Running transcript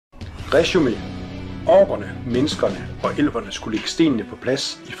Resumé. Orkerne, menneskerne og elverne skulle lægge stenene på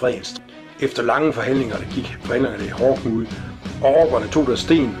plads i fredens. Efter lange forhandlinger gik forhandlingerne i hårdknude, og orkerne tog deres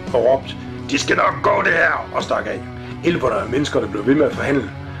sten og råbte, "De skal nok gå det her!" og stak af. Elverne og menneskerne blev ved med at forhandle,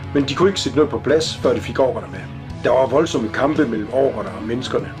 men de kunne ikke sætte noget på plads, før de fik orkerne med. Der var voldsomme kampe mellem orkerne og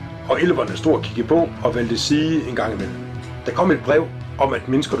menneskerne, og elverne stod og kiggede på og valgte side en gang imellem. Der kom et brev om, at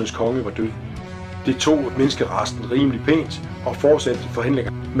menneskernes konge var død. Det tog menneskerasten rimelig pænt og fortsatte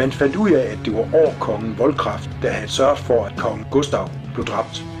forhandlinger. Man fandt ud af, at det var orkkongen Voldkraft, der havde sørget for, at kong Gustav blev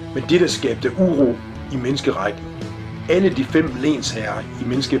dræbt. Men dette skabte uro i menneskerækken. Alle de 5 lensherrer i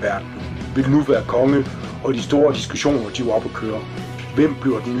menneskeverdenen ville nu være konge, og de store diskussioner de var oppe at køre. Hvem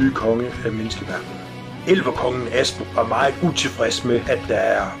bliver den nye konge af menneskeverdenen? Elverkongen Asbo var meget utilfreds med, at der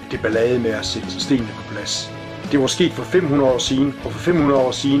er det ballade med at sætte stenene på plads. Det var sket for 500 år siden, og for 500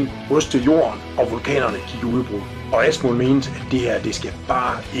 år siden rystede jorden, og vulkanerne gik i udbrud. Og Asmund mente, at det skal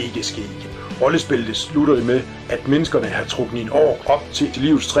bare ikke ske. Rollespillet sluttede med, at menneskerne havde trukket en ork op til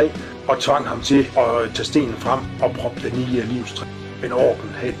livets træ, og tvang ham til at tage stenen frem og proppe den i livets træ. Men orken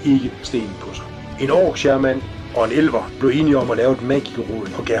havde ikke stenen på sig. En ork-sherman og en elver blev enige om at lave et magikerråd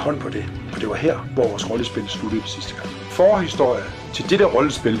og gav hånd på det. Og det var her, hvor vores rollespil sluttede sidste gang. Forhistorie til dette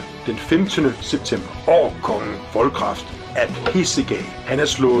rollespil den 15. september. Orkkongen Voldkraft er pissegal. Han har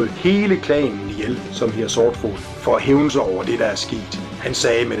slået hele klanen ihjel, som her sortfod, for at hævne sig over det, der er sket. Han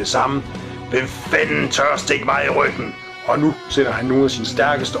sagde med det samme, "Hvem fanden tør stikke mig i ryggen?" Og nu sender han nogle af sine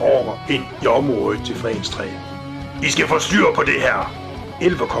stærkeste orker ind i området til Fredens træ. "I skal få styr på det her."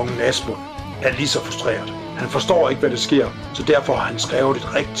 Elverkongen Asmund er lige så frustreret. Han forstår ikke, hvad der sker, så derfor har han skrevet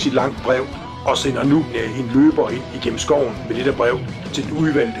et rigtig langt brev og sender nu en løber ind igennem skoven med dette brev til den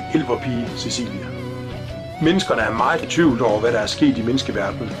udvalgte elverpige Cecilia. Menneskerne er meget i tvivl over, hvad der er sket i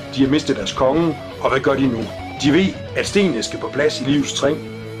menneskeverdenen. De har mistet deres konge, og hvad gør de nu? De ved, at stenene skal på plads i livets træ,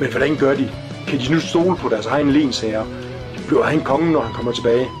 men hvordan gør de? Kan de nu stole på deres egen lensherre? Bliver han kongen, når han kommer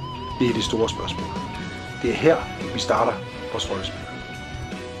tilbage? Det er det store spørgsmål. Det er her, vi starter vores rollespil.